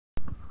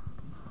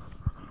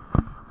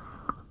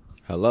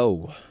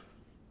Hello.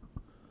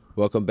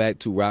 Welcome back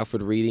to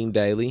Rockford Reading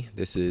Daily.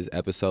 This is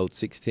episode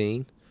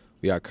 16.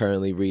 We are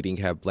currently reading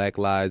Have Black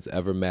Lives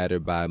Ever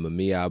Mattered by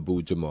Mumia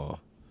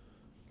Abu-Jamal.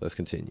 Let's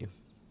continue.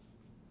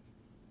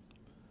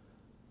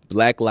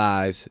 Black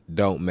lives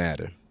don't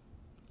matter,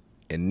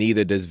 and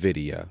neither does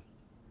video.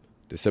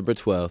 December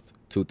 12th,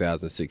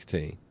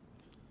 2016.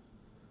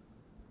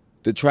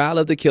 The trial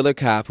of the killer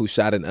cop who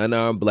shot an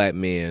unarmed black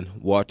man,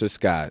 Walter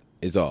Scott,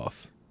 is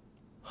off.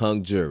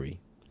 Hung jury.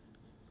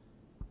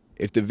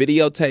 If the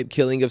videotape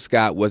killing of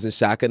Scott wasn't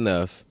shock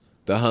enough,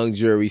 the hung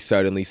jury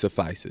certainly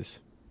suffices.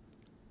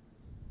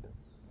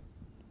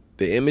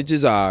 The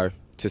images are,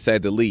 to say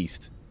the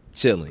least,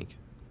 chilling.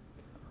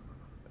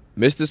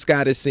 Mr.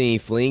 Scott is seen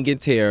fleeing in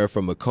terror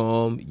from a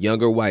calm,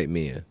 younger white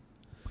man.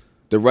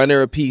 The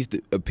runner appears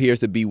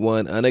to be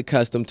one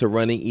unaccustomed to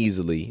running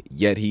easily,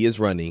 yet he is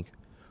running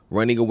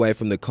away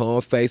from the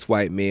calm-faced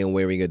white man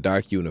wearing a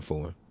dark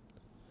uniform.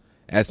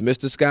 As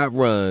Mr. Scott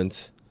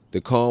runs,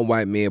 the calm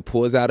white man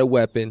pulls out a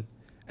weapon,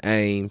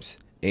 aims,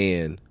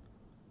 and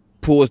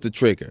pulls the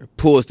trigger,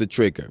 pulls the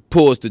trigger,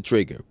 pulls the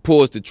trigger,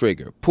 pulls the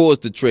trigger, pulls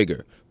the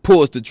trigger,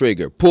 pulls the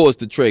trigger, pulls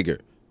the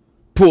trigger,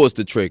 pulls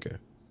the trigger.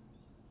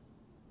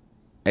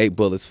 8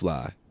 bullets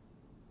fly.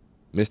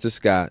 Mr.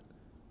 Scott,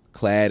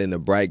 clad in a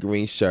bright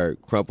green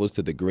shirt, crumples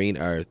to the green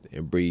earth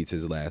and breathes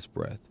his last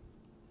breath.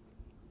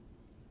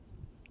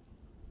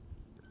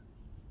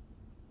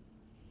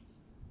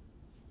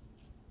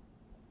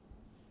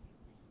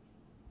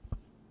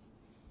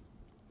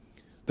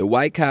 The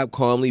white cop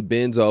calmly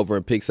bends over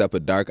and picks up a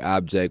dark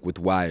object with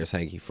wires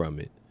hanging from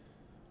it,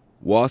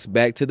 walks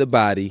back to the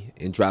body,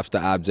 and drops the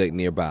object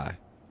nearby.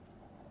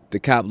 The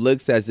cop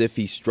looks as if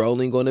he's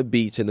strolling on a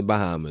beach in the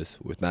Bahamas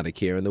with not a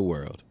care in the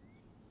world.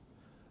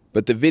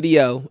 But the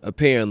video,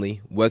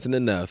 apparently, wasn't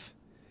enough,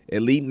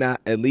 at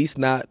least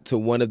not to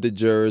one of the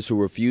jurors who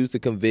refused to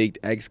convict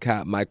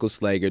ex-cop Michael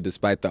Slager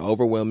despite the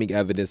overwhelming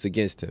evidence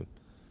against him.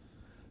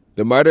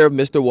 The murder of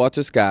Mr.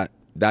 Walter Scott,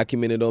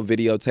 documented on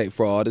videotape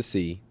for all to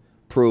see,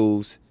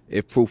 proves,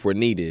 if proof were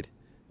needed,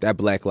 that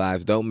black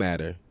lives don't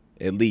matter,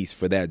 at least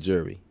for that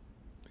jury.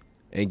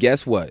 And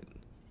guess what?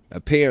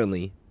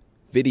 Apparently,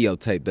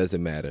 videotape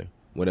doesn't matter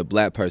when a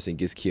black person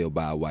gets killed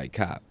by a white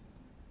cop.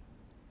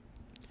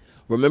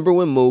 Remember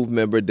when Move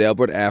member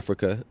Delbert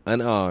Africa,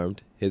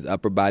 unarmed, his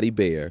upper body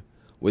bare,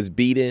 was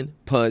beaten,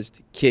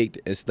 punched, kicked,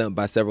 and stumped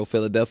by several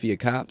Philadelphia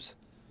cops?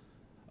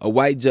 A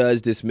white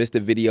judge dismissed the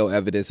video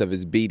evidence of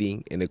his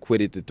beating and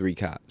acquitted the 3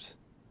 cops.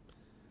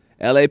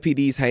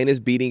 LAPD's heinous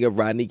beating of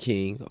Rodney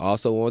King,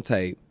 also on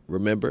tape,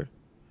 remember?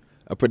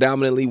 A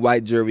predominantly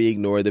white jury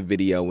ignored the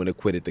video and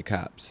acquitted the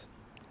cops.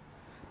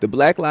 The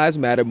Black Lives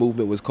Matter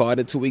movement was called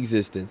into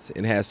existence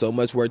and has so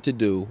much work to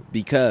do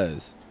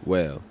because,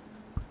 well,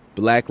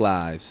 black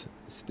lives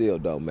still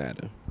don't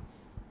matter.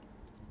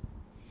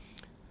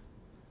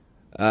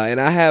 And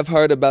I have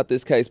heard about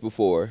this case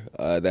before,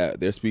 that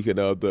they're speaking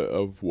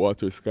of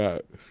Walter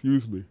Scott.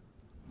 Excuse me.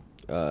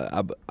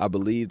 I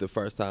believe the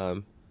first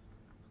time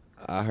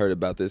I heard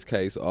about this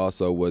case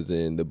also was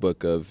in the book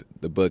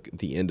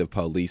The End of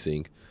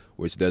Policing,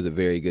 which does a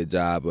very good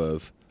job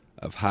of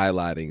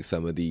highlighting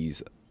some of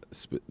these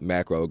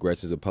macro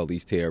aggressions of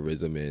police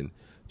terrorism and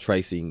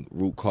tracing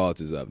root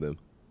causes of them.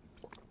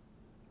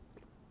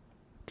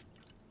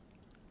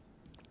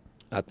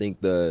 I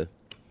think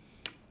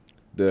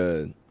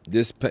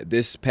this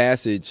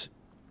passage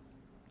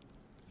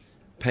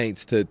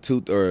paints a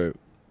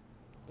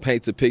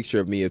picture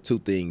of me of 2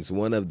 things.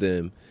 One of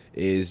them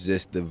is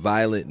just the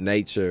violent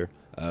nature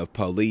of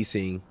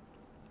policing,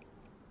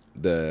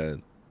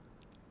 the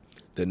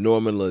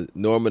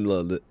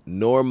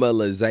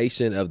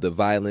normalization of the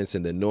violence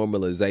and the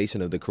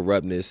normalization of the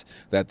corruptness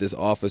that this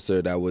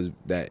officer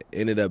that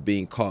ended up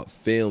being caught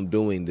filmed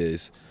doing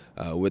this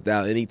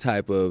without any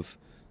type of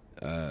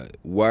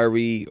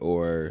worry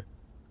or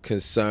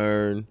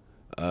concern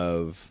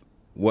of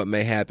what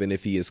may happen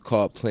if he is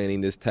caught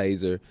planting this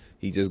taser.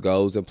 He just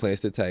goes and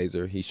plants the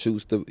taser. He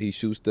shoots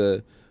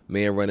the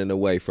man running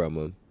away from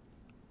him.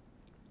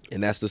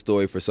 And that's the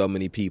story for so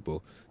many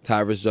people.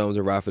 Tyrus Jones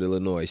in Rockford,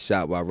 Illinois,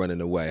 shot while running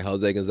away.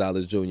 Jose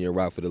Gonzalez Jr. in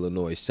Rockford,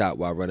 Illinois, shot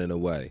while running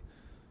away.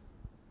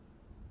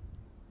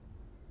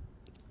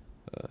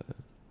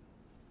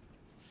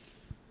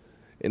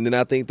 And then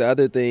I think the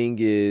other thing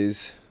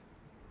is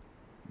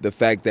the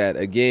fact that,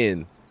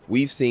 again,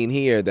 we've seen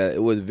here that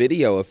it was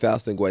video of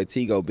Faustin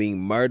Guaitigo being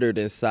murdered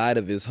inside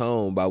of his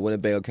home by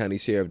Winnebago County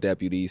Sheriff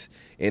deputies,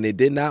 and it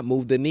did not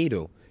move the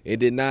needle. It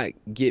did not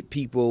get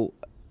people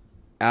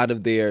out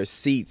of their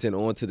seats and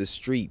onto the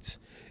streets.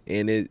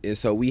 And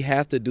so we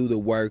have to do the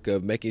work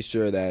of making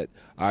sure that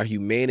our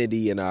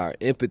humanity and our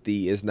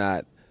empathy is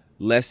not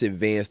less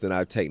advanced than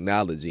our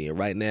technology. And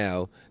right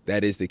now,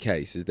 that is the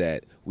case, is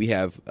that we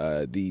have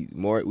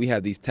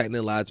these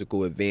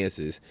technological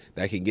advances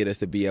that can get us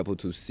to be able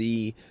to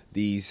see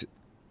these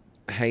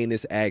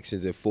heinous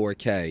actions in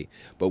 4K,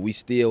 but we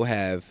still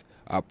have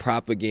are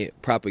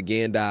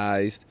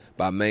propagandized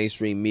by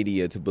mainstream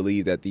media to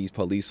believe that these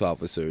police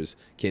officers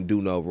can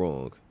do no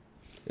wrong.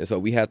 And so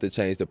we have to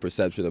change the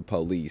perception of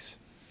police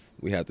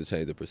We have to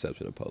change the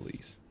perception of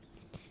police.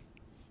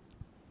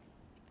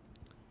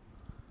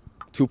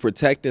 To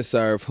protect and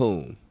serve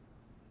whom?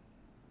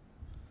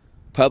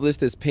 Published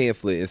this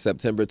pamphlet in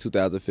September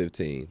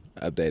 2015,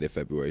 updated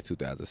February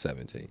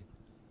 2017.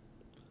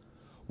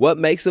 What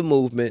makes a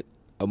movement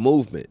a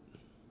movement?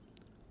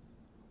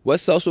 What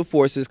social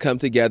forces come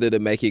together to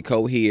make it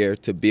cohere,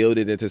 to build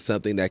it into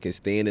something that can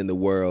stand in the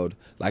world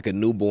like a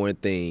newborn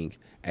thing,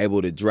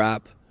 able to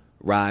drop,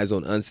 rise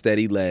on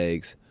unsteady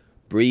legs,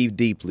 breathe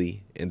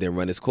deeply, and then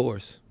run its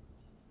course?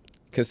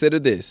 Consider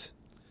this.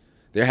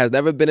 There has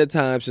never been a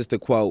time since the,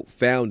 quote,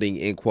 founding,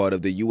 end quote,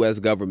 of the U.S.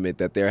 government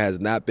that there has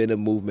not been a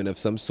movement of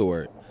some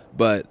sort.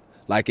 But,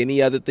 like any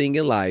other thing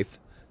in life,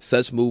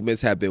 such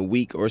movements have been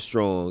weak or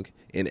strong,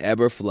 in ebb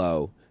or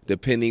flow,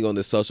 depending on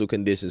the social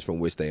conditions from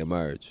which they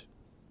emerge.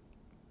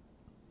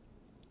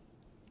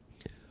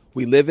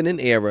 We live in an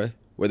era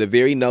where the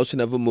very notion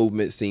of a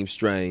movement seems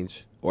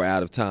strange or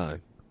out of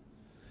time.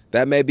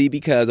 That may be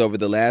because over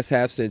the last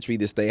half century,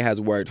 the state has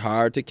worked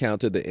hard to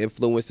counter the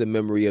influence and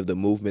memory of the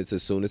movements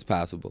as soon as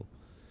possible.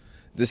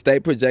 The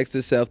state projects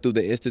itself through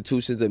the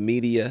institutions of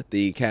media,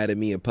 the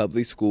academy, and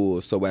public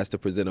schools so as to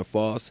present a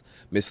false,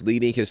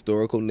 misleading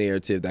historical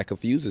narrative that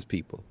confuses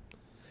people.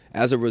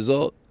 As a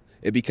result,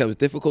 it becomes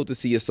difficult to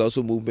see a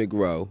social movement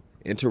grow,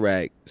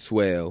 interact,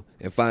 swell,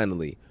 and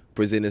finally,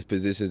 present its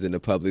positions in the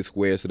public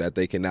square so that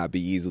they cannot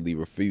be easily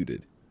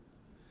refuted.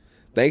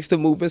 Thanks to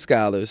movement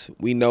scholars,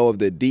 we know of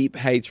the deep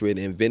hatred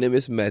and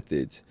venomous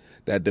methods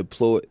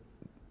deployed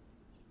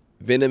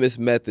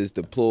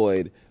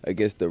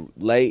against the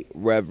late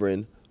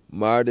Reverend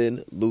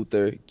Martin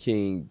Luther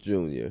King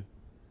Jr.,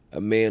 a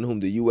man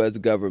whom the U.S.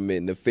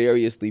 government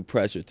nefariously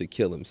pressured to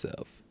kill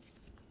himself.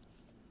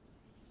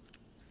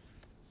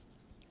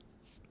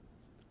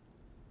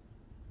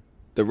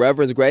 The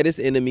Reverend's greatest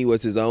enemy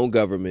was his own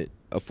government,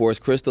 a force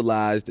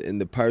crystallized in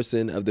the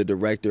person of the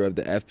director of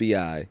the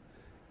FBI,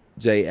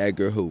 J.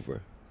 Edgar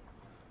Hoover.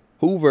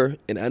 Hoover,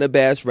 an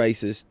unabashed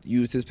racist,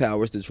 used his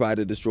powers to try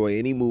to destroy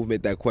any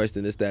movement that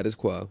questioned the status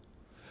quo.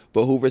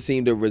 But Hoover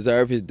seemed to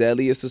reserve his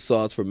deadliest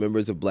assaults for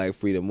members of black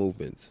freedom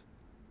movements.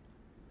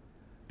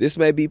 This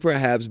may be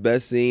perhaps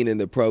best seen in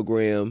the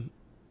program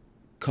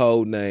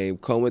codenamed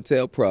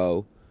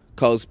COINTELPRO,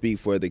 code speak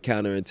for the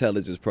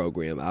counterintelligence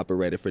program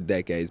operated for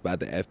decades by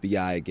the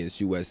FBI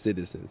against U.S.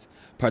 citizens,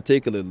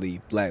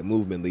 particularly black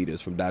movement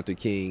leaders from Dr.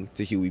 King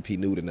to Huey P.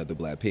 Newton of the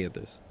Black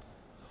Panthers.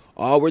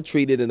 All were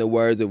treated, in the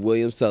words of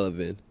William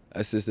Sullivan,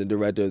 Assistant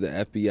Director of the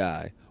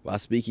FBI, while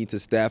speaking to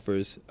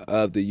staffers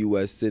of the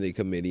U.S. Senate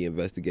Committee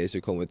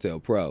Investigation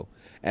COINTELPRO,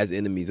 as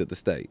enemies of the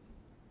state.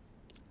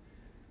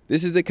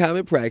 This is a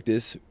common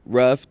practice,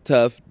 rough,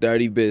 tough,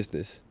 dirty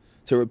business.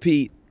 To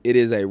repeat, it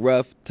is a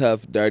rough,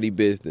 tough, dirty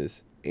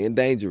business, and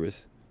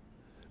dangerous.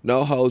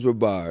 No holds were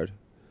barred.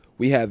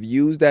 We have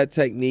used that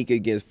technique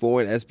against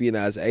foreign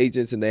espionage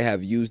agents, and they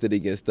have used it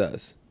against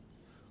us.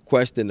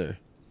 Questioner: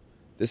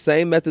 the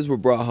same methods were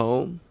brought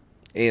home?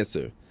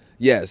 Answer: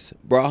 yes,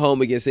 brought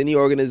home against any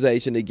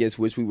organization against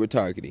which we were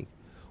targeting.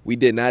 We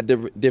did not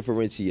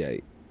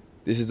differentiate.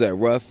 This is a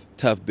rough,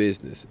 tough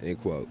business,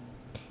 end quote.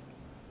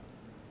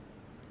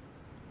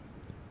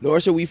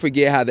 Nor should we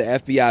forget how the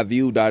FBI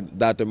viewed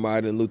Dr.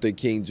 Martin Luther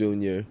King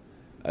Jr.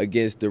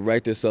 against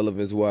Director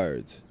Sullivan's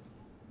words.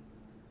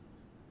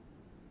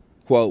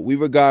 Quote, we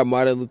regard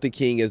Martin Luther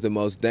King as the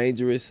most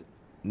dangerous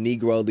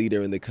Negro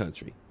leader in the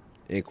country,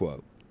 end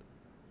quote.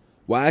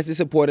 Why is this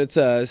important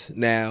to us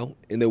now,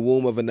 in the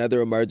womb of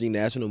another emerging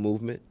national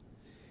movement?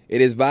 It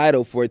is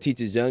vital, for it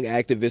teaches young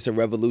activists and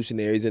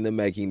revolutionaries in the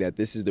making that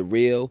this is the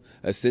real,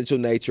 essential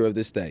nature of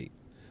the state.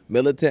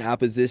 Militant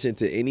opposition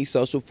to any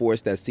social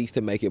force that seeks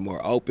to make it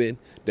more open,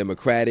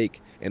 democratic,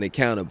 and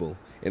accountable,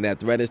 and that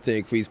threatens to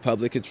increase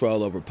public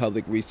control over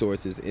public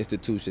resources,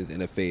 institutions,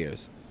 and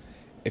affairs.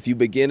 If you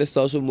begin a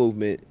social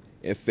movement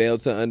and fail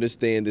to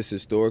understand this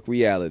historic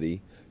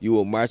reality, you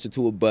will march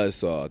into a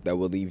buzzsaw that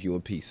will leave you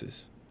in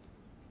pieces.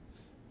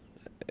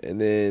 And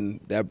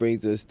then that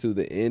brings us to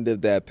the end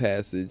of that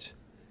passage.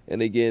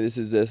 And again, this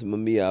is just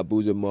Mumia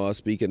Abu-Jamal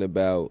speaking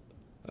about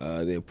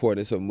the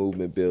importance of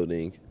movement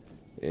building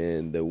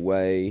and the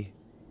way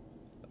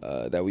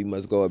that we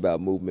must go about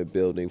movement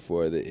building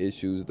for the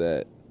issues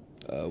that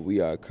we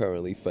are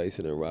currently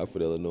facing in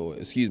Rockford, Illinois.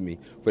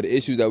 For the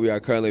issues that we are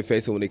currently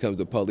facing when it comes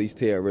to police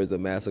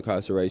terrorism, mass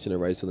incarceration,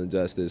 and racial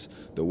injustice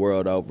the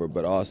world over.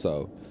 But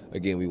also,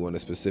 again, we want to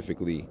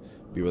specifically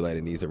be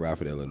relating these to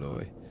Rockford,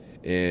 Illinois.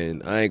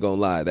 And I ain't gonna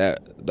lie,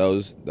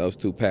 those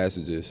two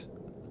passages,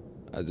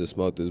 I just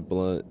smoked this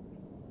blunt,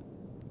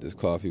 this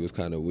coffee was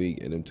kind of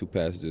weak, and them two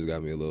passages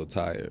got me a little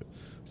tired.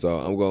 So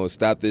I'm gonna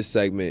stop this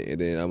segment,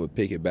 and then I'm gonna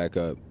pick it back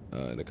up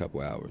in a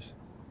couple hours.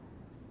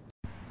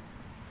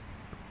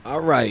 All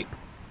right.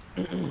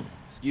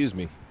 Excuse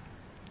me.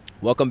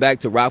 Welcome back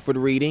to Rockford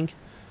Reading.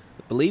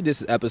 I believe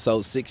this is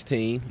episode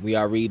 16. We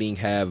are reading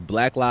Have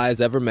Black Lives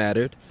Ever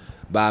Mattered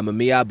by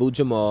Mumia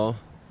Abu-Jamal.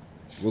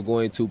 We're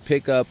going to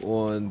pick up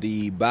on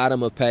the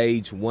bottom of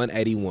page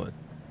 181.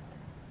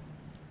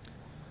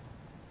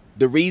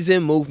 The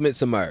reason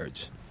movements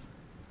emerge.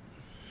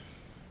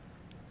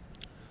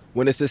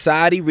 When a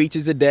society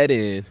reaches a dead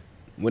end,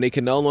 when it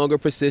can no longer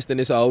persist in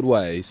its old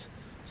ways,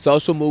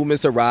 social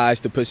movements arise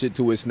to push it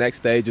to its next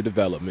stage of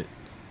development.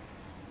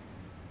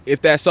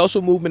 If that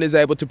social movement is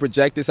able to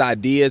project its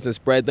ideas and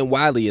spread them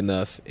widely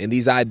enough, and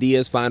these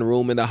ideas find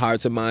room in the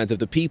hearts and minds of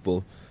the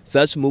people,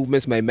 such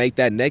movements may make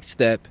that next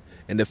step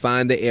and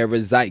define the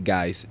era's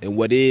zeitgeist and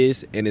what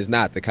is and is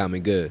not the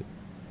common good.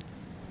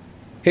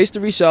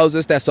 History shows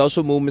us that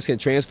social movements can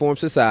transform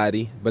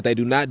society, but they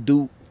do not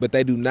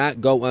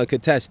go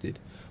uncontested.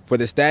 For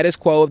the status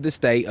quo of the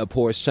state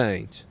abhors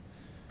change.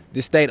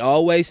 The state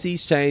always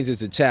sees change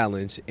as a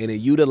challenge, and it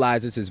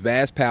utilizes its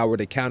vast power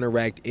to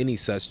counteract any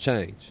such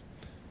change.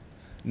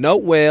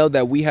 Note well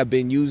that we have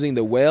been using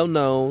the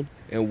well-known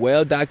and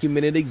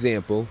well-documented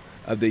example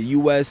of the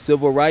U.S.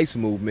 Civil Rights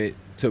Movement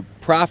to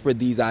proffer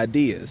these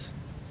ideas.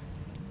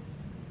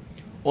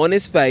 On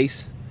its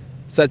face,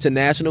 such a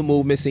national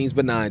movement seems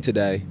benign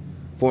today,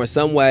 for in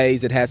some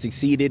ways it has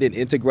succeeded in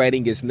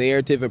integrating its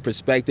narrative and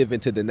perspective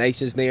into the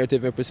nation's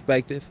narrative and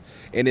perspective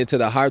and into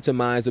the hearts and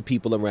minds of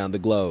people around the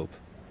globe.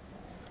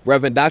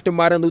 Reverend Dr.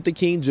 Martin Luther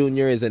King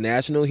Jr. is a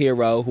national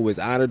hero who is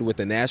honored with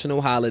a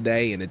national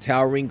holiday and a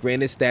towering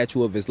granite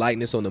statue of his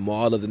likeness on the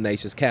mall of the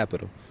nation's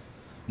capital.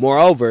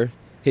 Moreover,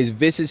 his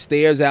visage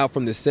stares out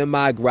from the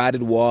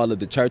semi-graded wall of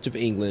the Church of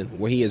England,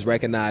 where he is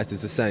recognized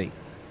as a saint.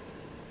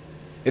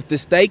 If the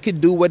state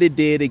could do what it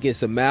did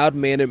against a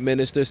mild-mannered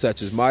minister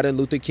such as Martin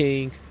Luther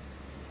King,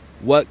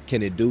 what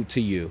can it do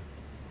to you?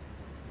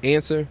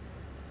 Answer: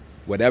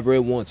 whatever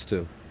it wants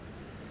to.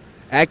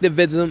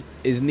 Activism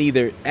is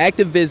neither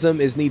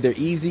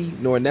easy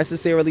nor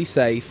necessarily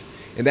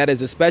safe, and that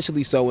is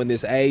especially so in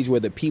this age where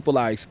the people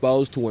are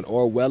exposed to an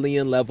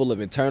Orwellian level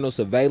of internal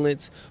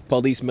surveillance,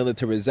 police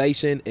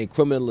militarization, and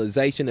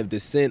criminalization of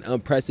dissent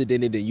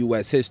unprecedented in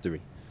U.S.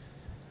 history.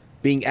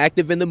 Being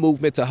active in the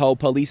movement to hold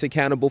police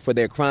accountable for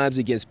their crimes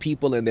against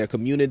people and their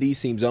communities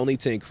seems only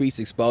to increase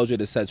exposure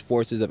to such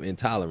forces of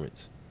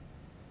intolerance.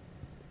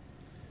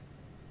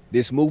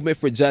 This movement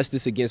for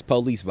justice against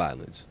police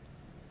violence.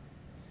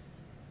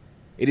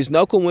 It is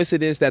no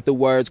coincidence that the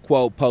words,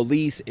 quote,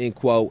 police, end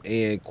quote,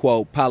 and,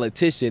 quote,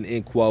 politician,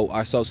 end quote,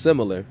 are so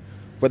similar,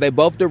 for they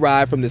both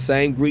derive from the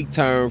same Greek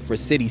term for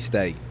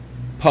city-state,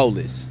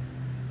 polis.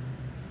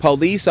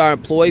 Police are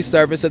employed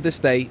servants of the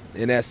state,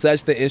 and as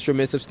such the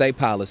instruments of state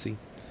policy.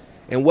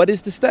 And what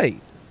is the state?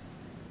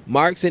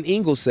 Marx and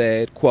Engels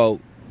said, quote,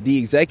 the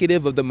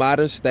executive of the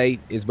modern state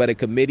is but a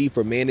committee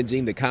for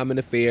managing the common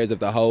affairs of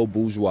the whole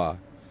bourgeois,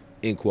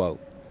 end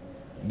quote.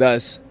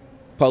 Thus,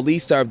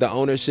 police serve the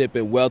ownership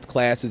and wealth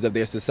classes of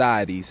their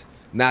societies,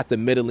 not the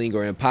middling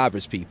or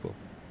impoverished people.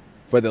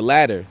 For the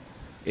latter,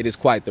 it is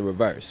quite the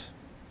reverse.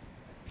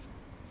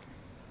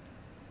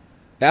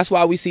 That's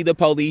why we see the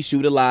police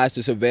utilized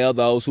to surveil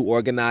those who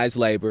organize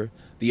labor,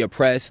 the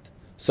oppressed,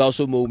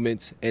 social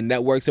movements, and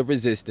networks of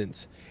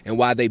resistance, and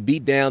why they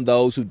beat down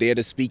those who dare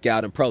to speak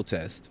out and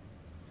protest.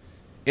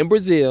 In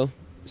Brazil,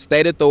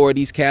 state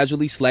authorities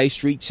casually slay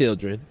street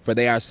children, for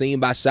they are seen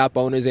by shop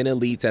owners and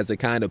elites as a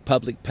kind of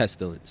public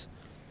pestilence.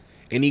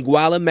 In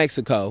Iguala,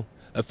 Mexico,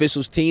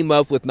 officials team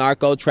up with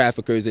narco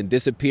traffickers and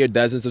disappear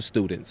dozens of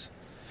students.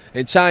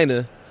 In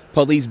China,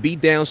 police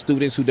beat down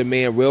students who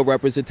demand real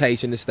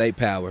representation and state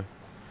power.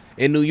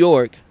 In New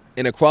York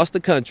and across the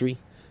country,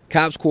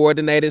 cops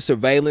coordinated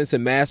surveillance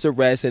and mass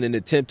arrests in an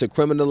attempt to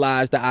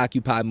criminalize the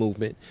Occupy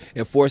movement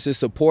and force its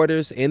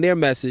supporters and their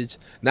message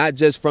not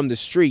just from the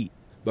street,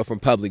 but from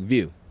public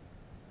view.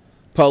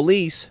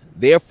 Police,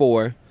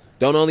 therefore,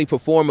 don't only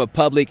perform a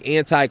public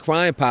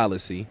anti-crime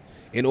policy.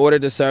 In order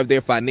to serve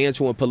their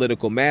financial and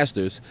political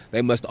masters,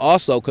 they must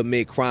also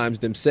commit crimes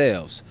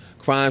themselves,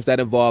 crimes that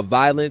involve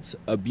violence,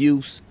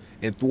 abuse,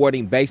 and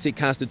thwarting basic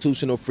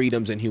constitutional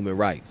freedoms and human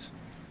rights.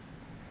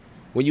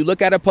 When you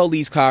look at a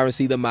police car and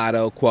see the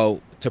motto,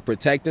 quote, to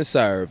protect and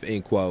serve,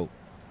 end quote,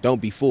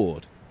 don't be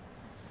fooled.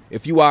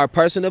 If you are a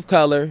person of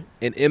color,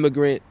 an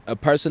immigrant, a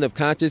person of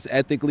conscience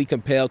ethically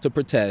compelled to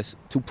protest,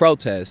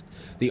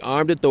 the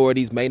armed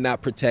authorities may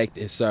not protect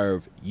and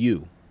serve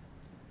you.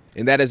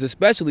 And that is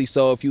especially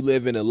so if you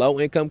live in a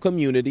low-income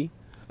community,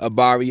 a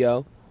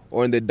barrio,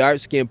 or in the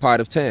dark-skinned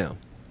part of town.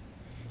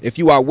 If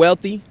you are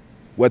wealthy,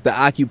 what the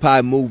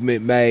Occupy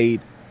movement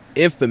made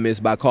infamous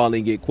by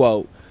calling it,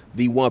 quote,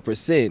 the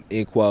 1%,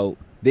 end quote,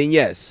 then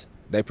yes,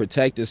 they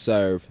protect and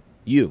serve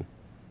you.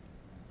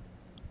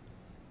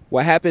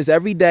 What happens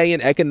every day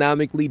in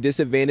economically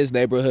disadvantaged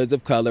neighborhoods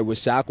of color will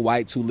shock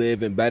whites who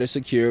live in better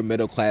secure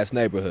middle-class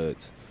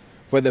neighborhoods.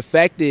 For the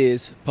fact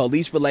is,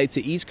 police relate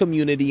to each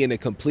community in a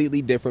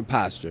completely different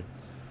posture.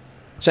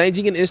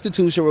 Changing an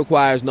institution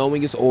requires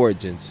knowing its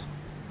origins.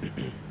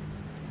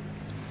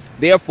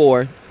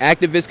 Therefore,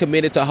 activists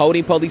committed to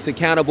holding police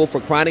accountable for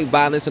chronic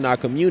violence in our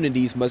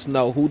communities must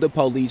know who the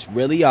police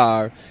really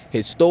are,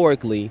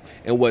 historically,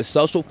 and what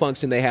social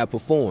function they have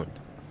performed.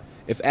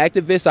 If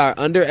activists are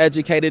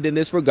undereducated in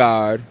this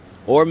regard,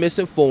 or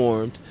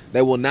misinformed,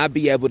 they will not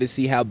be able to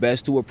see how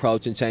best to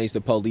approach and change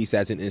the police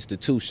as an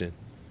institution.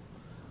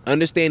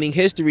 Understanding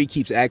history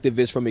keeps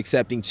activists from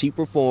accepting cheap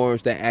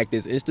reforms that act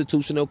as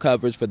institutional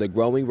covers for the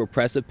growing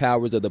repressive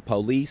powers of the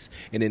police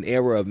in an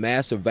era of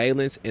mass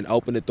surveillance and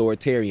open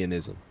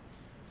authoritarianism.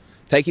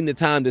 Taking the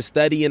time to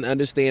study and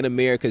understand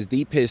America's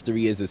deep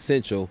history is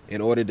essential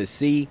in order to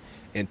see,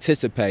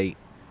 anticipate,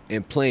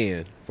 and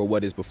plan for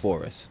what is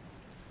before us.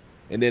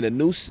 And then a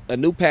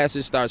new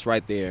passage starts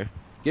right there.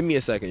 Give me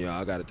a second,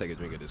 y'all. I got to take a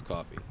drink of this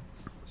coffee.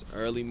 It's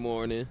early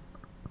morning.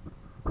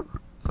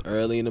 It's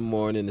early in the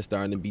morning. It's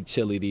starting to be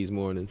chilly these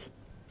mornings.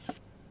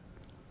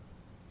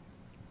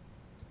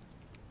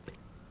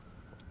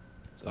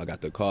 So I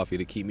got the coffee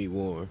to keep me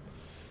warm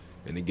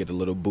and to get a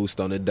little boost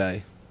on the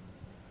day.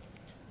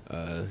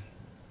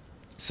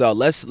 So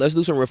let's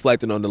do some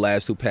reflecting on the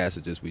last two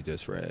passages we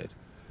just read.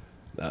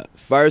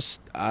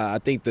 First, I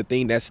think the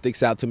thing that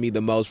sticks out to me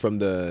the most from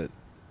the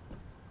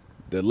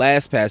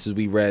last passage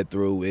we read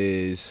through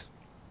is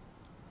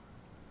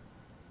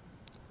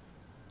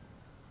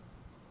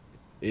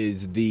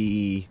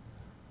the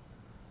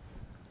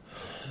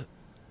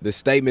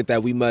statement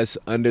that we must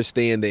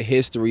understand the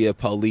history of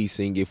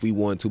policing if we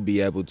want to be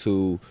able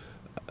to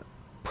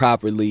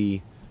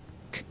properly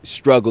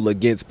struggle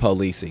against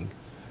policing.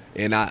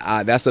 And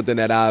I that's something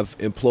that I've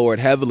implored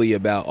heavily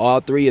about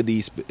all three of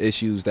these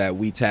issues that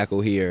we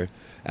tackle here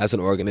as an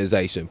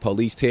organization: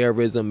 police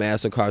terrorism,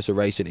 mass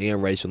incarceration,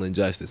 and racial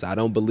injustice. I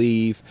don't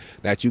believe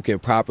that you can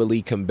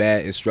properly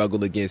combat and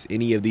struggle against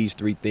any of these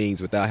three things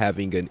without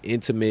having an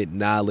intimate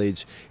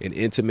knowledge and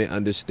intimate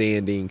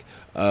understanding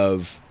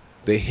of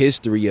the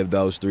history of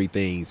those three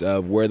things,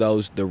 of where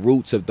the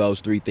roots of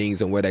those three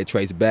things and where they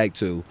trace back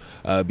to.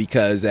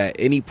 Because at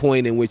any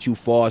point in which you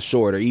fall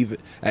short, or even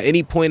at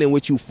any point in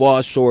which you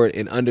fall short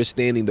in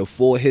understanding the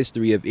full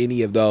history of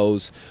any of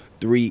those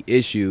three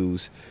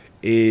issues,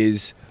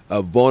 is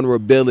a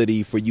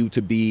vulnerability for you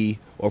to be,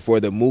 or for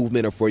the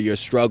movement, or for your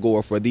struggle,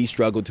 or for the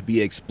struggle to be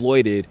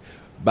exploited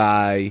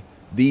by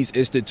these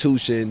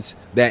institutions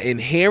that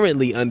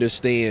inherently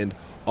understand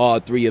all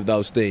three of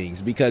those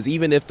things. Because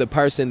even if the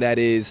person that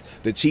is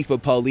the chief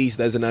of police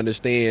doesn't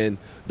understand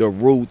the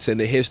roots and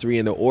the history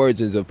and the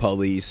origins of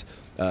police,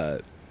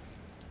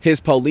 his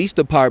police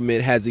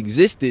department has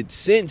existed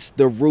since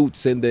the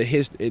roots and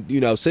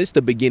since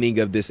the beginning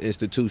of this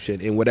institution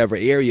in whatever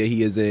area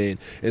he is in.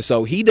 And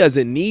so he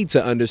doesn't need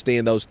to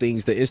understand those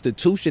things. The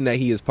institution that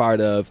he is part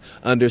of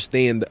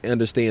understands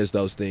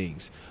those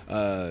things.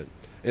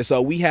 And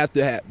so we have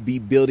to be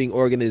building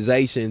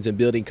organizations and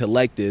building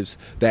collectives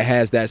that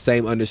has that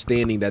same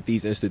understanding that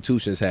these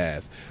institutions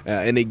have.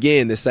 And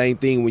again, the same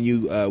thing when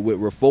you with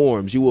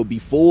reforms. You will be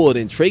fooled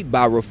and tricked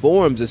by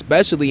reforms,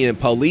 especially in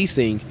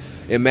policing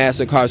and mass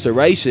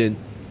incarceration,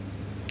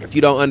 if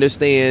you don't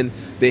understand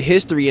the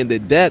history and the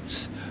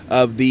depths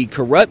of the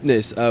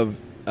corruptness of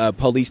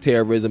police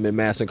terrorism and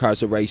mass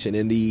incarceration,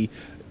 and the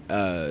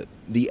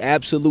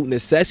absolute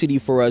necessity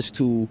for us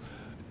to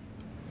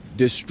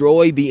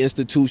destroy the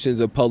institutions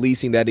of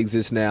policing that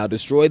exist now,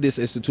 destroy this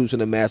institution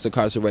of mass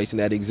incarceration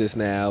that exists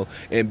now,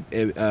 and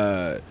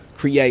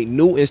create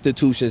new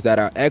institutions that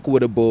are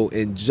equitable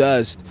and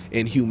just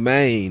and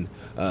humane,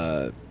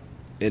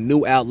 and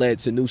new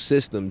outlets and new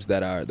systems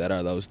that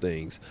are those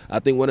things. I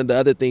think one of the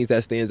other things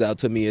that stands out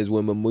to me is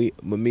when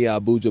Mumia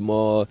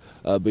Abu-Jamal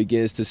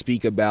begins to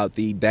speak about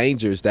the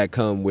dangers that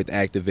come with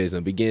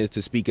activism, begins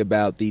to speak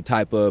about the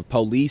type of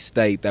police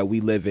state that we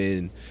live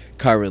in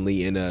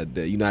currently in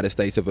the United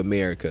States of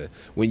America.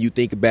 When you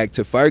think back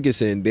to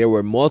Ferguson, there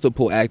were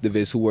multiple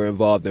activists who were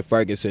involved in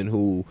Ferguson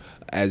who,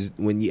 as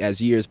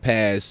years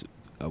passed,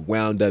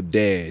 wound up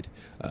dead,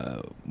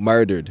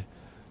 murdered,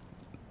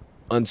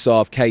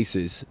 unsolved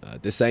cases.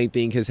 The same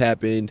thing has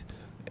happened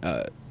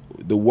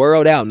the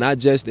world out, not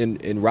just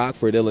in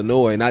Rockford,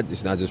 Illinois,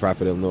 it's not just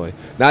Rockford, Illinois,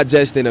 not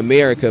just in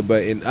America,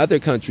 but in other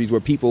countries where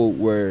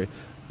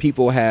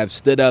people have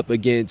stood up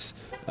against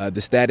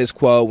the status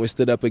quo and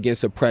stood up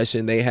against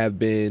oppression. They have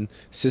been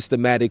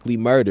systematically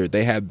murdered.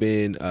 They have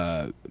been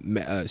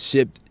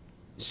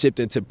shipped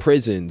into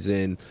prisons,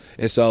 and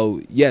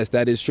so yes,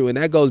 that is true, and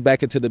that goes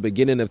back into the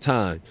beginning of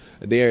time.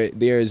 There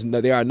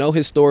are no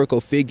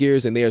historical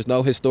figures, and there's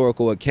no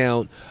historical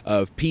account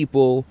of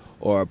people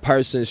or a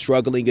person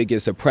struggling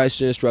against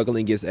oppression,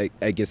 struggling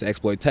against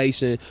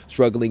exploitation,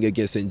 struggling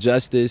against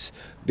injustice.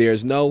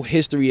 There's no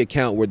history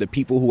account where the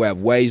people who have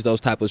waged those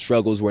type of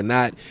struggles were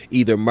not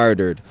either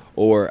murdered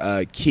or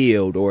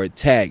killed or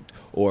attacked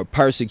or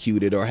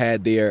persecuted or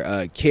had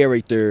their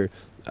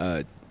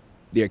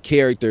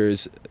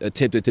characters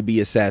attempted to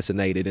be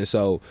assassinated. And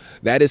so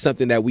that is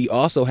something that we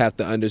also have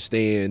to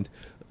understand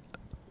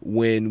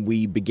when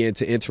we begin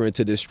to enter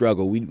into this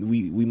struggle. We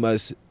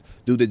must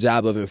do the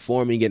job of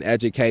informing and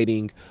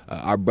educating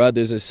our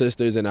brothers and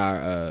sisters and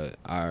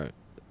our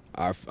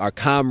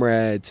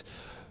comrades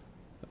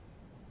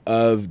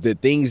of the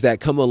things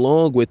that come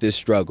along with this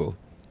struggle,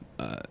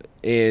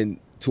 and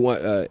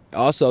to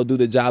also do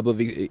the job of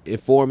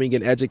informing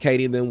and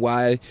educating them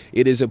why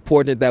it is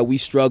important that we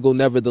struggle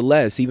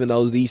nevertheless, even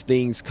though these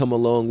things come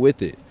along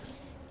with it.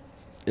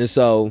 And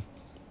so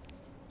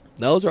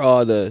those are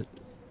all the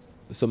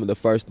some of the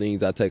first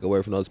things I take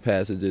away from those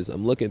passages.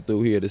 I'm looking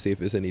through here to see if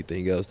there's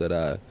anything else that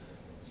I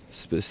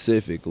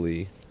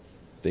specifically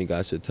think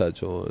I should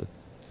touch on.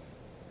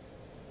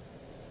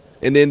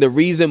 And then the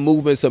reason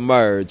movements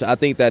emerge. I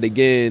think that,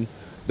 again,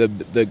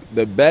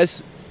 the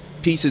best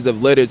pieces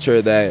of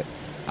literature that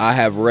I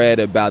have read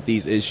about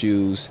these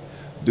issues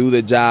do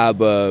the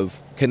job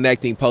of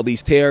connecting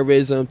police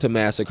terrorism to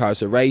mass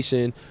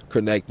incarceration,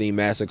 connecting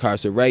mass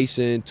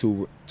incarceration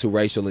to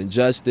racial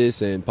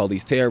injustice, and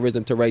police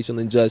terrorism to racial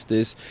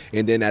injustice.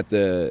 And then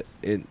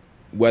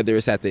whether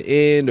it's at the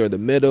end or the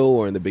middle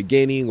or in the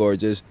beginning or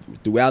just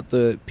throughout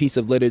the piece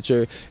of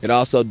literature, it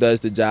also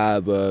does the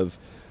job of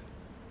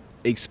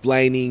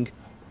explaining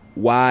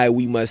why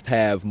we must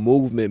have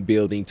movement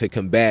building to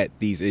combat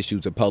these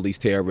issues of police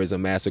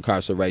terrorism, mass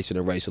incarceration,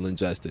 and racial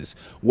injustice.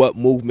 What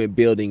movement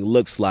building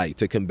looks like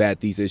to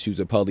combat these issues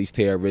of police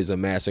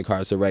terrorism, mass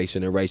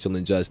incarceration, and racial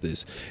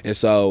injustice. And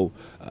so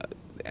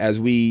as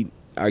we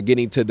are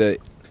getting to the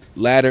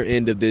latter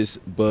end of this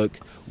book,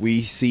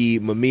 we see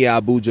Mumia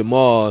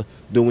Abu-Jamal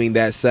doing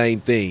that same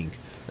thing.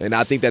 And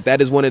I think that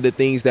that is one of the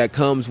things that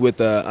comes with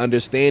the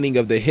understanding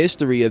of the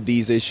history of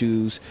these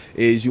issues,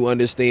 is you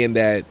understand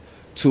that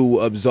to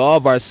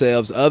absolve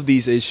ourselves of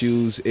these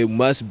issues, it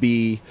must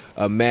be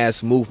a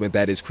mass movement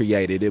that is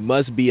created. It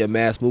must be a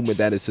mass movement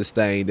that is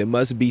sustained. It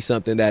must be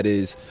something that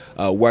is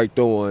worked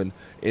on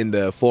in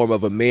the form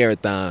of a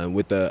marathon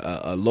with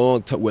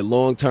with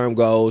long-term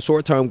goals,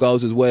 short-term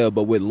goals as well,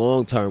 but with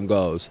long-term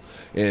goals.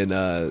 And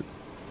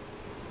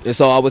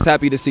so I was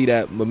happy to see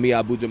that Mumia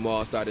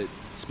Abu-Jamal started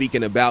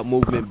speaking about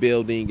movement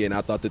building, and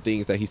I thought the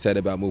things that he said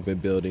about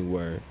movement building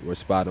were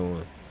spot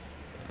on.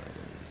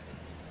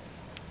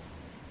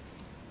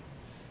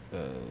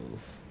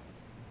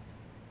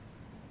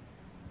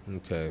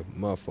 Okay,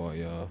 my fault,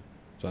 y'all.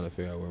 Trying to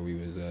figure out where we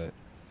was at.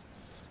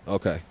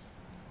 Okay.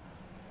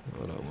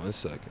 Hold on 1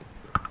 second.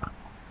 All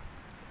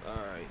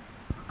right.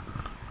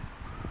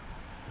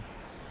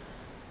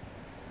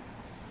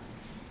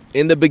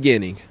 In the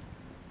beginning,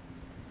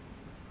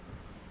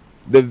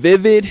 the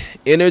vivid,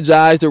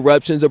 energized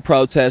eruptions of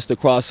protest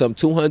across some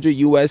 200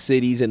 U.S.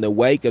 cities in the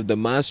wake of the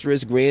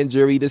monstrous grand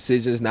jury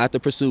decisions not to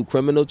pursue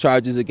criminal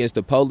charges against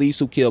the police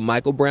who killed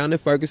Michael Brown in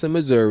Ferguson,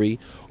 Missouri,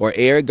 or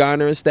Eric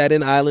Garner in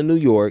Staten Island, New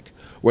York,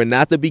 were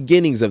not the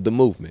beginnings of the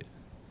movement.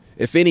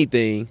 If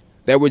anything,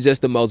 they were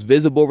just the most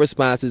visible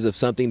responses of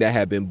something that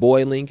had been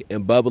boiling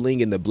and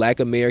bubbling in the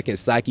Black American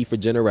psyche for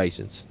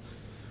generations.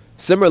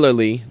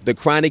 Similarly, the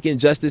chronic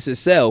injustice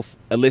itself,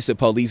 illicit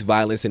police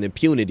violence and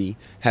impunity,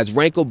 has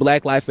rankled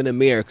Black life in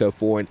America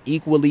for an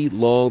equally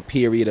long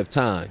period of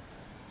time.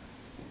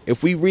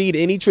 If we read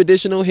any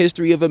traditional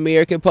history of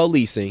American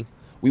policing,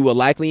 we will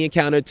likely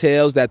encounter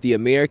tales that the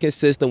American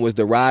system was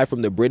derived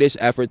from the British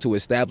effort to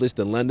establish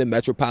the London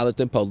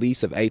Metropolitan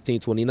Police of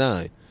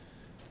 1829.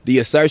 The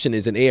assertion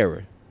is an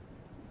error.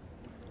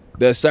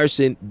 This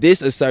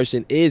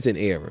assertion is an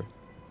error.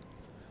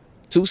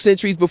 2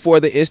 centuries before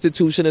the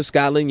institution of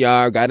Scotland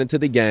Yard got into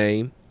the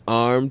game,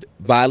 armed,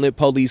 violent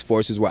police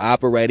forces were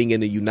operating in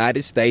the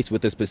United States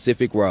with a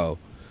specific role: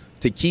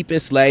 to keep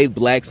enslaved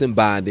blacks in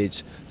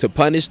bondage, to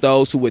punish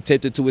those who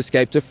attempted to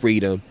escape to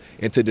freedom,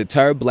 and to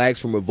deter blacks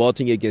from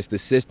revolting against the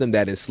system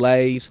that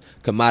enslaves,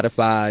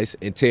 commodifies,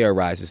 and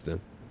terrorizes them.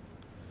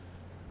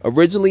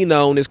 Originally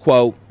known as,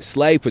 quote,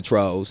 slave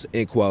patrols,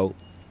 end quote,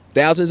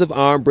 thousands of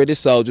armed British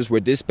soldiers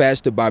were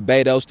dispatched to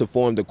Barbados to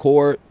form the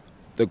core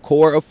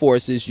of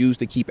forces used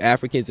to keep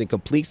Africans in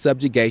complete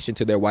subjugation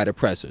to their white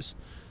oppressors.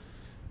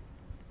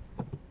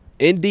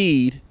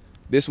 Indeed,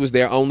 this was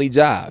their only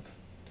job.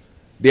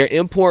 Their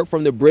import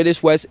from the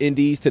British West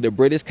Indies to the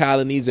British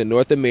colonies in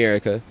North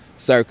America,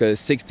 circa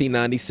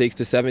 1696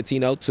 to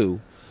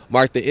 1702,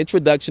 marked the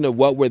introduction of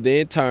what were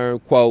then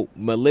termed, quote,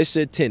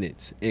 militia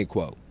tenants, end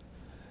quote.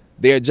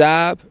 Their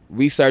job,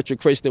 researcher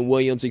Kristen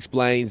Williams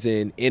explains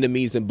in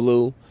Enemies in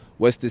Blue,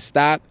 was to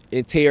stop,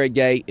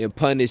 interrogate, and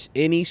punish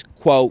any,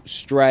 quote,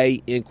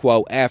 stray, end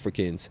quote,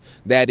 Africans,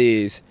 that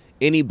is,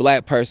 any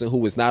black person who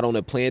was not on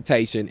a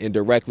plantation and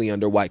directly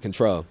under white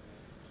control.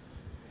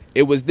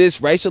 It was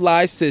this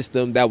racialized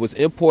system that was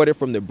imported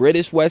from the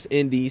British West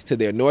Indies to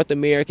their North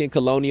American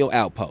colonial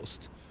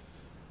outposts.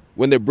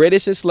 When the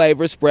British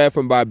enslavers spread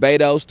from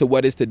Barbados to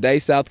what is today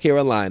South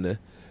Carolina,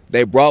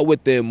 they brought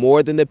with them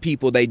more than the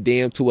people they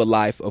damned to a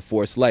life of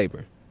forced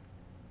labor.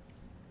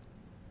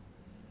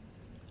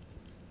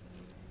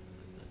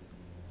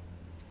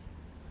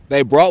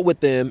 They brought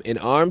with them an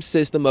armed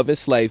system of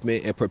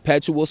enslavement and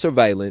perpetual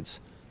surveillance,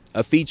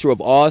 a feature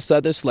of all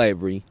Southern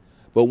slavery,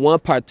 but one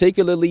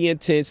particularly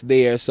intense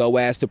there so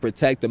as to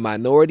protect the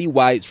minority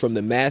whites from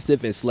the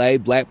massive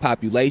enslaved black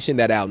population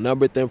that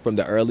outnumbered them from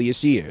the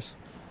earliest years.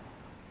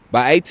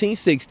 By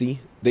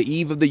 1860, the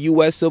eve of the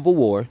U.S. Civil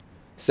War,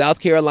 South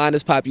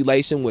Carolina's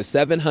population was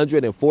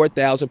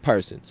 704,000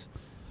 persons.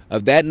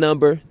 Of that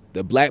number,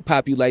 the black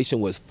population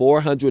was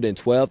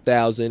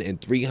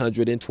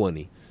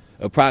 412,320.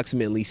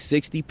 Approximately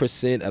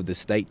 60% of the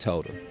state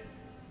total.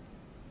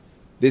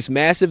 This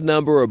massive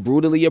number of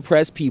brutally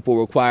oppressed people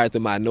required the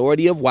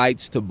minority of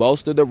whites to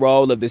bolster the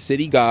role of the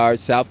city guard,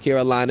 South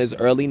Carolina's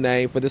early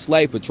name for the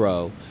slave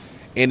patrol,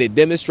 and it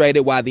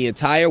demonstrated why the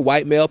entire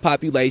white male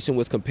population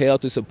was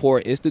compelled to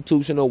support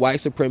institutional white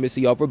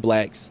supremacy over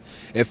blacks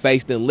and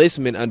faced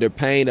enlistment under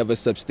pain of a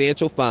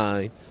substantial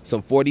fine,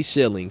 some 40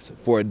 shillings,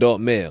 for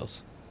adult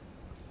males.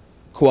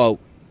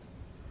 Quote,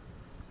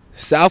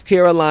 South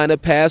Carolina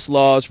passed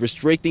laws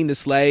restricting the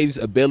slaves'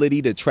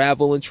 ability to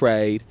travel and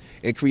trade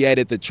and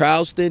created the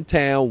Charleston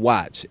Town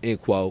Watch,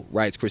 end quote,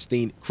 writes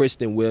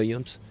Kristen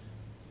Williams.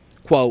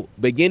 Quote,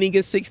 beginning in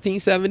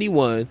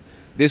 1671,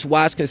 this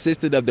watch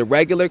consisted of the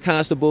regular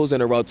constables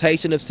and a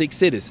rotation of 6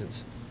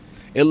 citizens.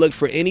 It looked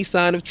for any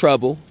sign of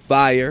trouble,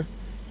 fire,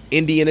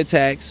 Indian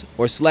attacks,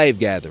 or slave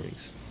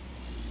gatherings.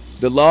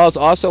 The laws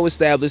also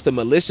established a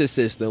militia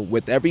system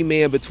with every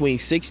man between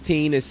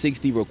 16 and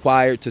 60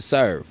 required to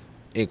serve,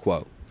 end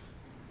quote.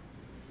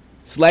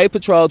 Slave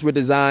patrols were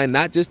designed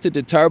not just to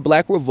deter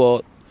black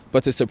revolt,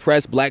 but to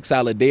suppress black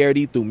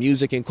solidarity through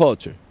music and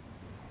culture.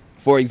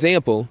 For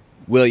example,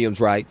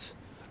 Williams writes,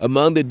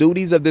 among the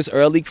duties of this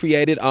early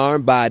created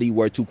armed body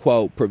were to,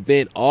 quote,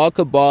 prevent all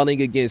caballing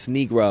against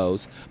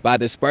Negroes by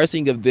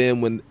dispersing of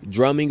them when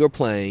drumming or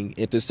playing,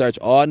 and to search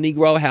all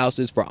Negro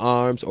houses for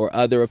arms or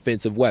other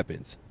offensive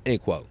weapons,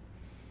 end quote.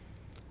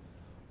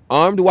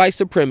 Armed white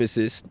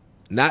supremacists,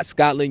 not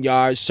Scotland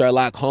Yard's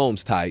Sherlock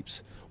Holmes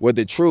types, were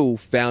the true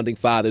founding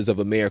fathers of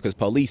America's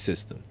police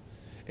system.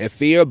 And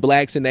fear of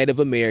blacks and Native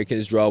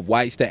Americans drove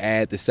whites to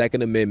add the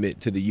Second Amendment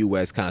to the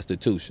U.S.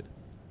 Constitution.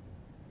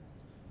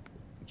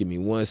 Give me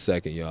 1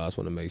 second, y'all. I just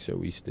want to make sure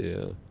we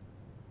still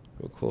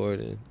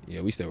recording.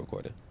 Yeah, we still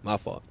recording. My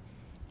fault.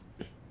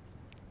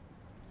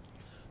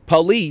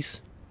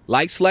 Police,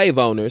 like slave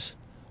owners,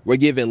 were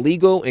given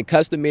legal and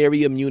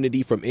customary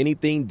immunity from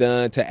anything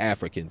done to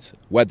Africans,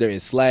 whether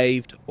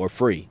enslaved or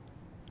free.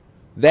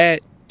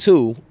 That,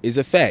 too, is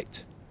a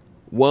fact,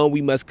 one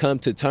we must come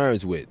to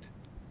terms with.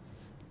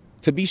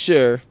 To be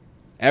sure,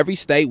 every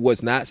state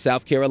was not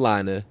South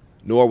Carolina,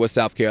 nor was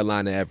South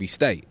Carolina every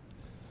state.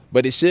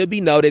 But it should be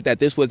noted that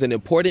this was an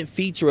important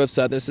feature of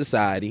Southern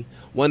society,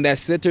 one that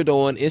centered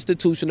on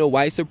institutional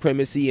white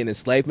supremacy and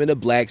enslavement of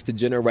blacks to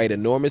generate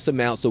enormous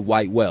amounts of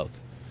white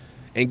wealth.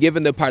 And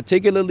given the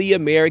particularly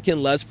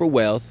American lust for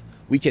wealth,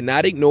 we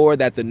cannot ignore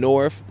that the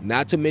North,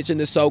 not to mention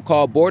the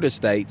so-called border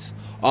states,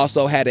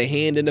 also had a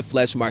hand in the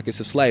flesh markets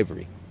of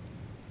slavery.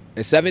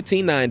 In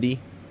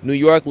 1790, New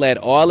York led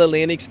all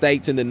Atlantic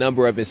states in the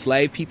number of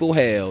enslaved people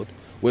held,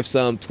 with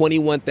some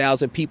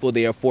 21,000 people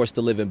there forced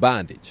to live in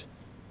bondage.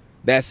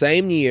 That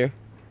same year,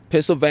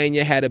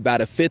 Pennsylvania had about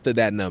a fifth of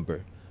that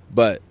number,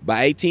 but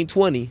by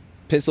 1820,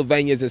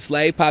 Pennsylvania's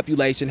enslaved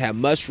population had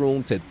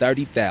mushroomed to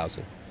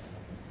 30,000.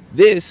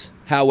 This,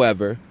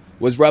 however,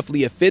 was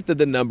roughly a fifth of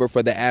the number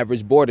for the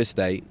average border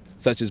state,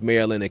 such as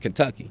Maryland and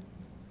Kentucky.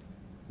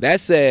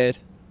 That said,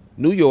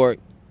 New York,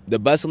 the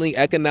bustling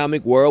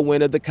economic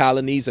whirlwind of the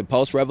colonies and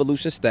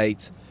post-revolution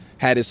states,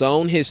 had its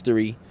own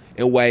history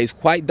in ways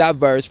quite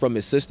diverse from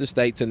its sister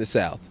states in the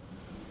South.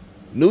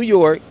 New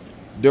York,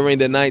 during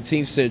the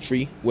 19th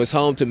century, was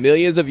home to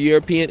millions of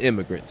European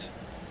immigrants,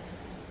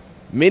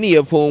 many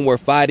of whom were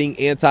fighting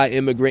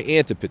anti-immigrant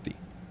antipathy.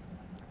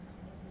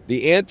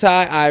 The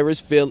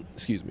anti-Irish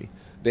feeling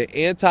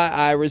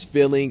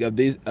of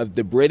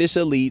the British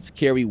elites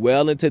carried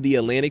well into the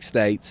Atlantic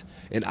states,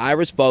 and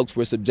Irish folks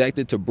were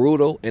subjected to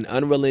brutal and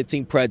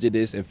unrelenting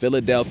prejudice in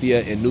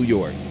Philadelphia and New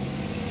York.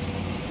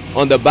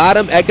 On the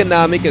bottom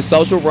economic and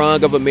social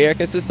rung of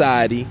American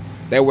society,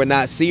 they were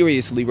not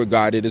seriously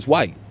regarded as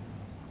white.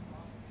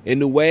 In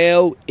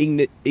Noel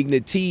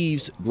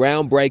Ignatieve's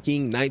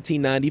groundbreaking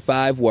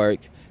 1995 work,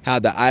 How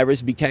the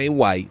Irish Became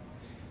White,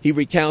 he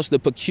recounts the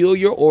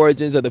peculiar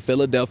origins of the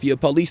Philadelphia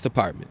Police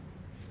Department.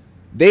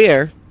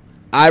 There,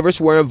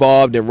 Irish were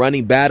involved in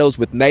running battles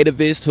with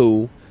nativists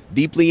who,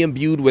 deeply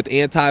imbued with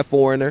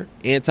anti-foreigner,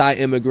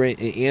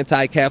 anti-immigrant, and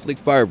anti-Catholic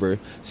fervor,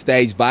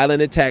 staged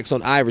violent attacks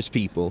on Irish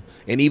people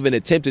and even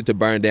attempted to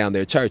burn down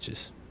their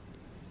churches.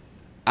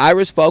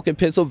 Irish folk in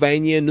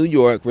Pennsylvania and New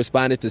York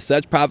responded to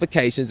such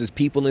provocations as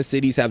people in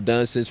cities have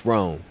done since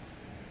Rome.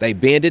 They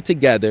banded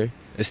together,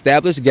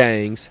 established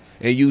gangs,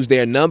 and used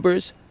their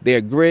numbers,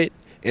 their grit,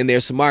 and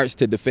their smarts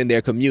to defend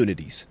their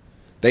communities.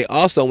 They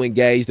also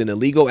engaged in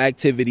illegal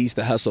activities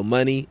to hustle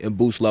money and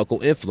boost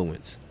local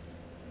influence.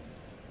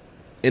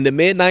 In the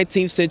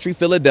mid-19th century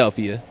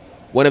Philadelphia,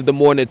 one of the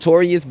more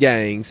notorious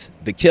gangs,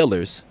 the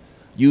Killers,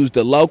 used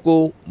the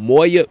local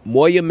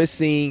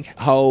Moyamensing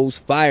Ho's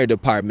fire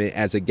department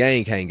as a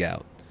gang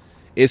hangout.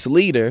 Its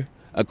leader,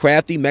 a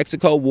crafty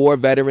Mexico War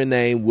veteran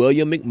named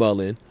William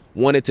McMullen,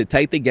 wanted to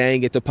take the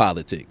gang into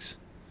politics.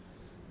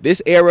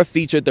 This era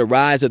featured the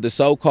rise of the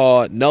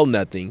so-called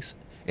Know-Nothings,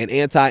 an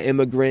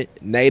anti-immigrant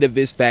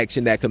nativist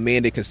faction that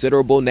commanded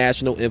considerable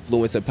national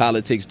influence in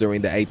politics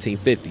during the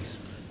 1850s.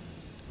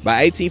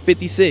 By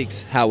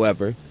 1856,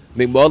 however,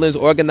 McMullen's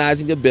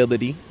organizing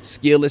ability,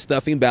 skill at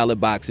stuffing ballot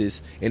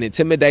boxes, and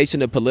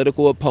intimidation of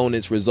political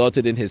opponents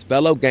resulted in his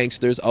fellow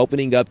gangsters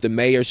opening up the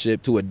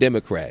mayorship to a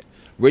Democrat,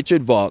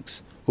 Richard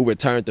Vaux, who who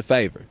returned the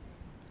favor.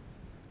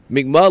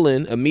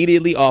 McMullen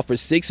immediately offered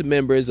 6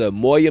 members of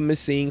Moya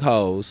Machine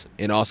Hoes,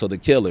 and also the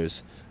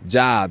Killers,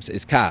 jobs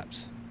as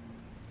cops.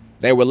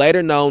 They were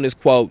later known as,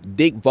 quote,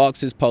 Dick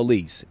Vaux's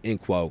Police,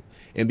 end quote,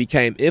 and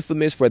became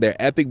infamous for their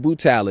epic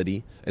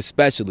brutality,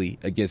 especially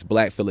against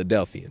black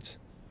Philadelphians.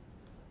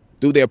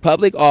 Through their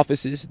public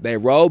offices, they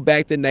rolled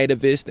back the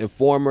nativists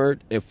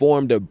and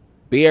formed a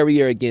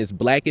barrier against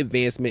black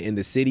advancement in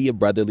the city of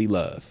brotherly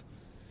love.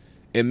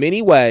 In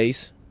many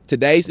ways,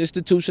 today's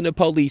institution of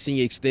policing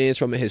extends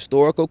from a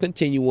historical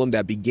continuum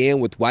that began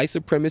with white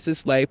supremacist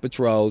slave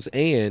patrols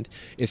and,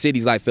 in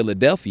cities like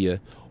Philadelphia,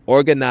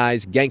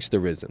 organized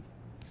gangsterism.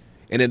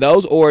 And in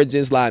those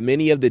origins lie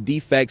many of the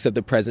defects of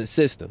the present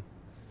system.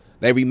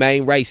 They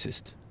remain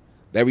racist.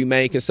 They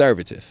remain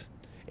conservative.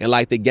 And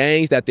like the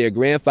gangs that their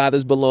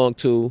grandfathers belonged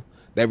to,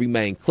 they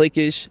remain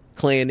cliquish,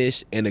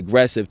 clannish, and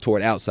aggressive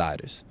toward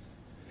outsiders.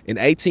 In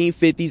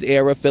 1850s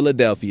era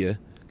Philadelphia,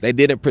 they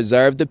didn't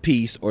preserve the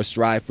peace or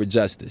strive for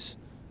justice.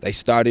 They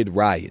started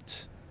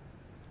riots.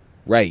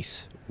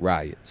 Race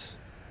riots.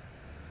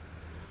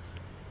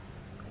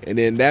 And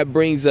then that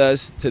brings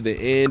us to the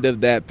end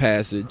of that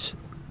passage.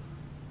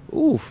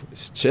 Ooh,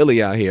 it's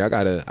chilly out here.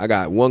 I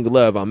got one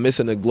glove. I'm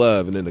missing a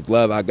glove, and then the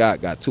glove I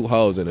got 2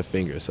 holes in the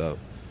finger, so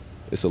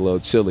it's a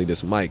little chilly.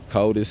 This mic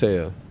cold as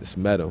hell. It's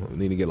metal. I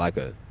need to get like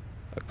a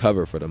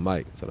cover for the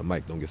mic so the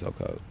mic don't get so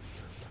cold.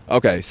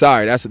 Okay,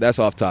 sorry, that's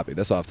off topic.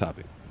 That's off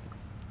topic.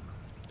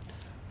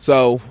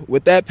 So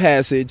with that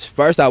passage,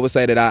 first I would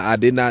say that I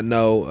did not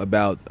know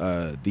about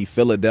the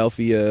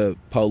Philadelphia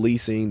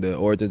policing, the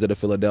origins of the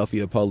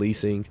Philadelphia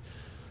policing.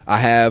 I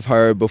have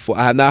heard before.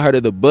 I have not heard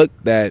of the book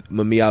that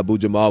Mumia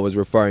Abu-Jamal was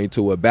referring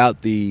to about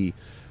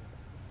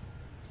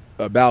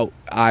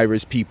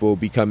Irish people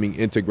becoming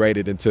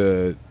integrated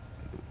into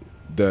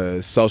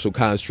the social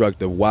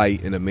construct of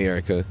white in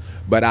America.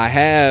 But I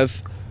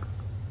have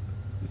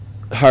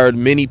heard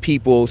many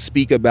people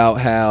speak about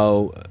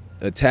how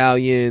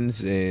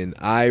Italians and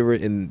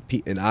Irish and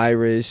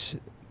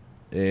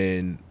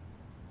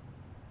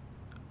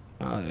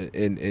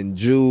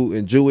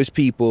Jewish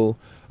people,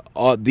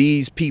 all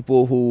these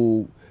people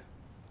who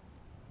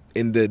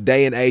in the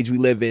day and age we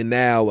live in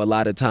now a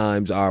lot of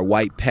times are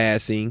white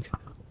passing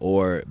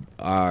or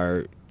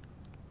are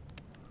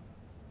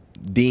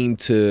deemed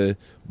to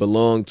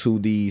belong to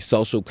the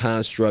social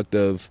construct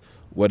of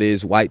what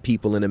is white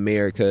people in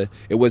America.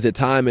 It was a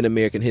time in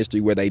American history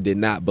where they did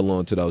not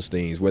belong to those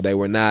things, where they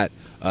were not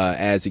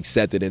as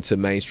accepted into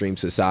mainstream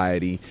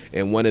society.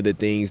 And one of the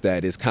things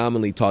that is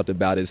commonly talked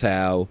about is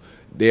how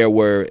there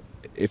were,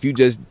 if you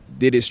just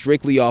did it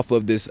strictly off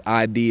of this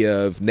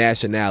idea of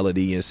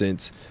nationality, and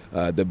since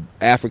the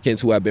Africans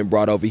who have been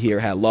brought over here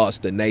had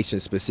lost the nation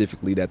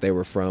specifically that they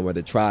were from, or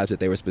the tribes that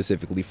they were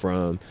specifically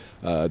from,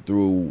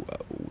 through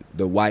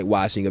the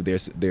whitewashing of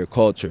their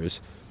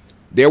cultures,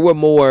 there were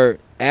more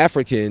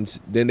Africans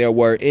than there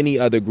were any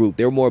other group.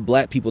 There were more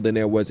black people than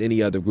there was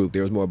any other group.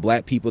 There was more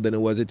black people than there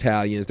was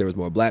Italians. There was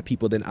more black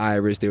people than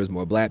Irish. There was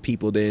more black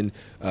people than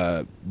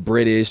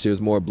British. There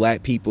was more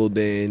black people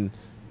than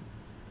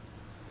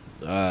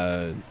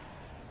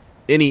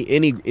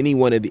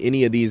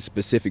any of these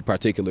specific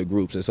particular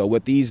groups. And so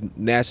what these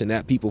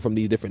people from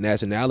these different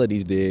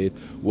nationalities did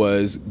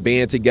was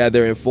band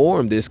together and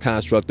form this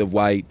construct of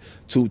white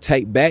to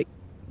take back,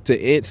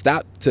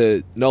 stop,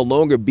 to no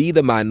longer be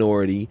the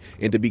minority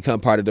and to become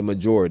part of the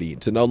majority,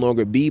 to no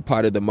longer be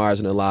part of the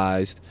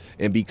marginalized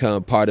and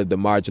become part of the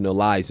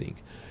marginalizing.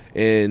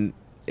 And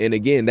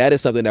again, that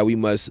is something that we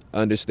must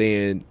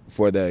understand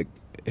for the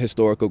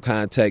historical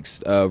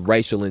context of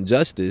racial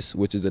injustice,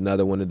 which is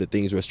another one of the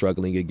things we're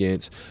struggling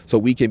against, so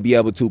we can be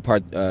able to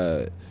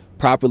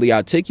properly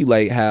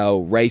articulate how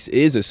race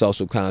is a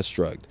social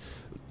construct.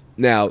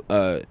 Now,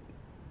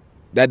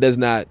 that does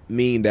not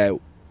mean that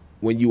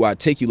when you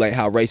articulate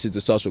how race is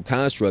a social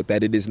construct,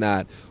 that it is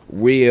not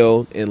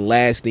real and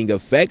lasting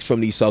effects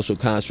from these social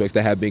constructs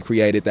that have been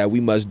created that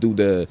we must do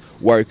the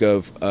work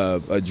of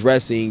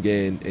addressing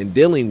and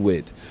dealing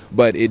with.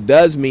 But it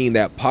does mean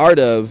that part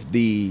of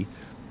the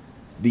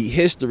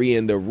history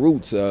and the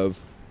roots of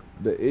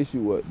the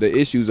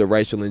issues of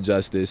racial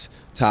injustice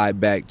tie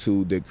back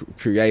to the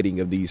creating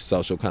of these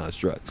social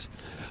constructs.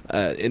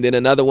 And then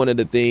another one of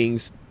the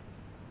things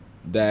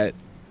that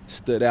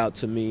stood out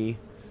to me,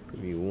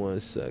 give me 1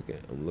 second,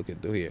 I'm looking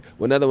through here.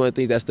 Well, another one of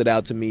the things that stood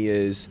out to me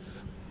is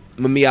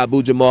Mumia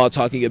Abu-Jamal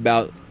talking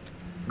about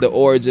the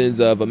origins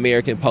of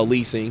American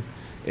policing.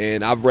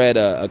 And I've read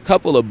a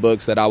couple of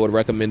books that I would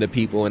recommend to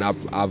people, and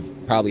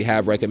I've probably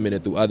have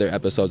recommended through other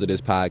episodes of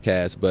this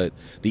podcast. But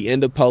The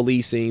End of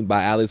Policing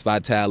by Alex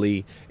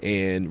Vitale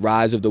and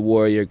Rise of the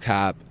Warrior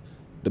Cop,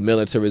 The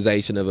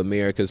Militarization of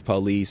America's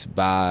Police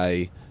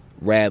by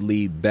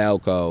Radley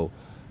Balco,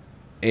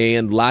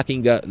 and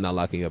Locking Up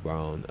Our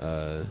Own.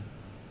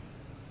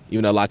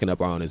 Even though Locking Up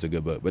Our Own is a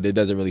good book, but it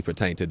doesn't really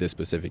pertain to this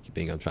specific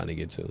thing I'm trying to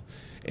get to.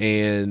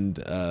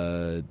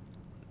 And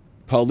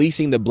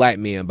Policing the Black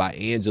Man by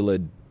Angela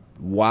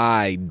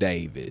Y.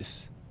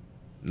 Davis.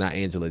 Not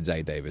Angela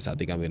J. Davis. I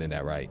think I'm getting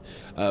that right.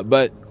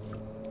 But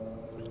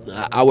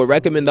I would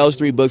recommend those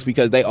 3 books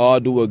because they all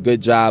do a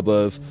good job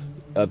of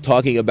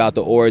talking about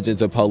the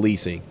origins of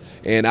policing.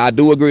 And I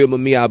do agree with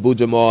Mumia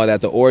Abu-Jamal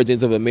that the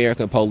origins of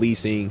American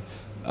policing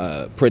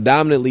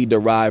predominantly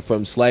derived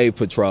from slave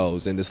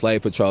patrols and the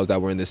slave patrols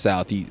that were in the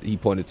South. He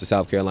pointed to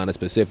South Carolina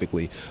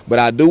specifically. But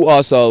I do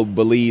also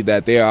believe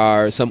that there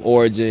are some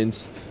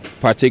origins,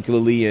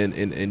 particularly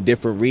in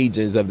different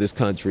regions of this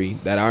country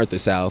that aren't the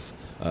South,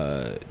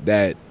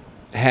 that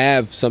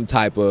have some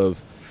type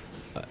of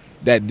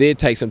that did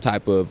take some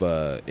type of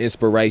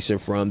inspiration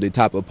from the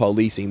type of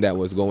policing that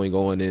was going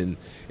on in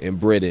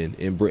Britain,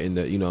 in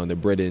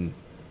the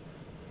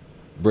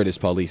British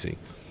policing.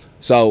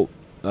 So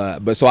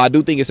I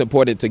do think it's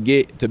important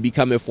to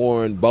become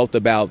informed both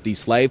about the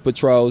slave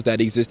patrols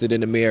that existed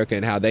in America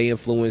and how they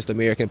influenced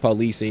American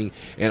policing,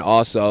 and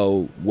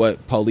also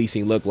what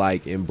policing looked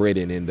like in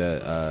Britain. And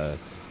I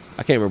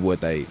can't remember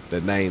what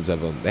the names of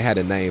them. They had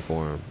a name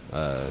for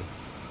them.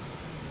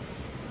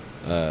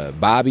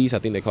 Bobbies, I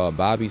think they call it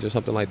Bobbies or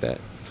something like that.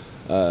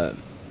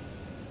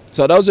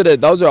 So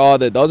those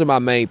are my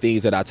main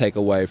things that I take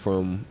away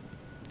from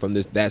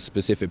that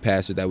specific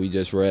passage that we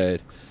just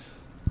read.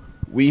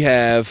 We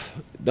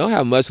don't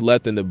have much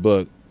left in the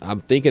book. I'm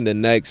thinking the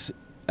next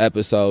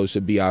episode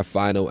should be our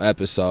final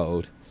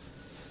episode.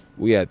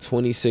 We had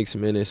 26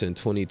 minutes and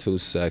 22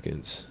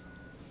 seconds.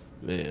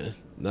 Man.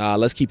 Nah,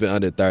 let's keep it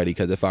under 30,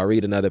 because if I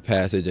read another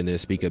passage and then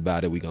speak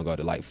about it, we're going to go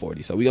to like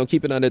 40. So we're going to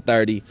keep it under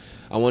 30.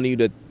 I want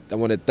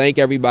to thank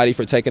everybody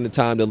for taking the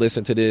time to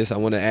listen to this. I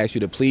want to ask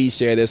you to please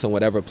share this on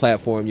whatever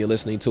platform you're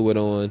listening to it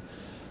on.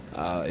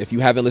 If you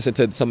haven't listened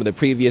to some of the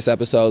previous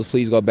episodes,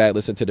 please go back,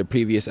 listen to the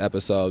previous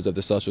episodes of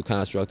The Social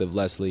Construct of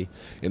Leslie.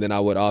 And then I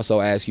would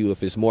also ask you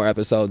if it's more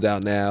episodes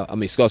out now.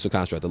 Social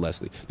Construct of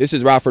Leslie. This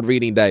is Rockford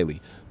Reading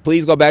Daily.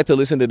 Please go back to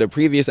listen to the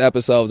previous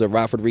episodes of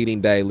Rockford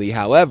Reading Daily.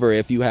 However,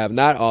 if you have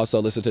not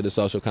also listened to The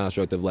Social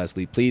Construct of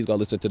Leslie, please go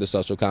listen to The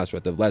Social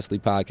Construct of Leslie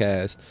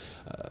podcast.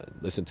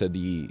 Listen to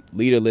the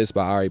Leader List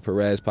by Ari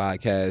Perez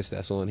podcast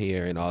that's on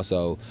here. And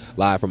also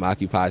Live from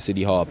Occupy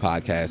City Hall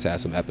podcast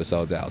has some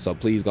episodes out. So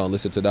please go and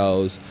listen to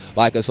those.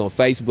 Like us on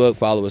Facebook,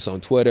 follow us on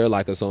Twitter,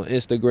 like us on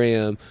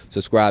Instagram,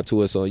 subscribe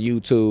to us on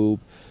YouTube.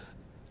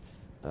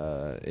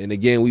 And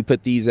again, we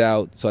put these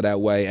out so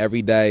that way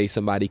every day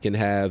somebody can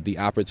have the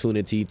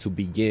opportunity to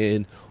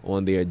begin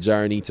on their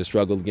journey to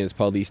struggle against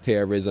police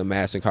terrorism,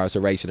 mass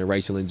incarceration, and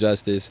racial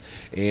injustice,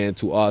 and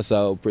to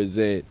also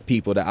present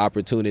people the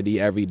opportunity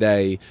every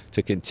day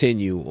to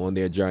continue on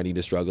their journey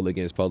to struggle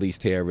against police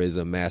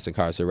terrorism, mass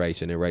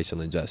incarceration, and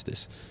racial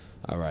injustice.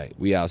 All right,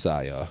 we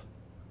outside, y'all.